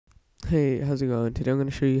Hey, how's it going? Today I'm going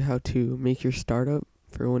to show you how to make your startup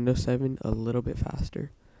for Windows 7 a little bit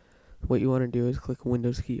faster. What you want to do is click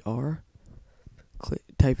Windows key R,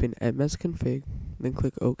 type in msconfig, then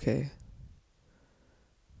click OK.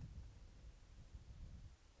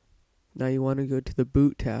 Now you want to go to the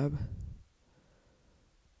boot tab,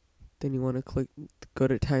 then you want to go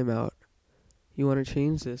to Timeout. You want to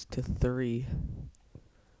change this to 3.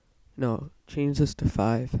 No, change this to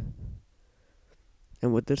 5.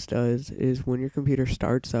 And what this does is when your computer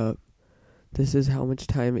starts up, this is how much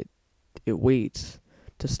time it waits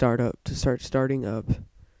to start starting up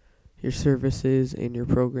your services and your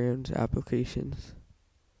programs, applications.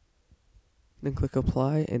 Then click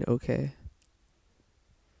apply and OK.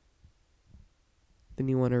 Then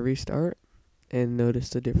you want to restart and notice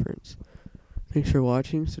the difference. Thanks for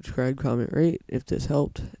watching. Subscribe, comment, rate if this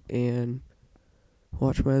helped, and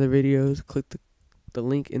watch my other videos. Click the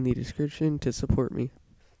link in the description to support me.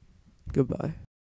 Goodbye.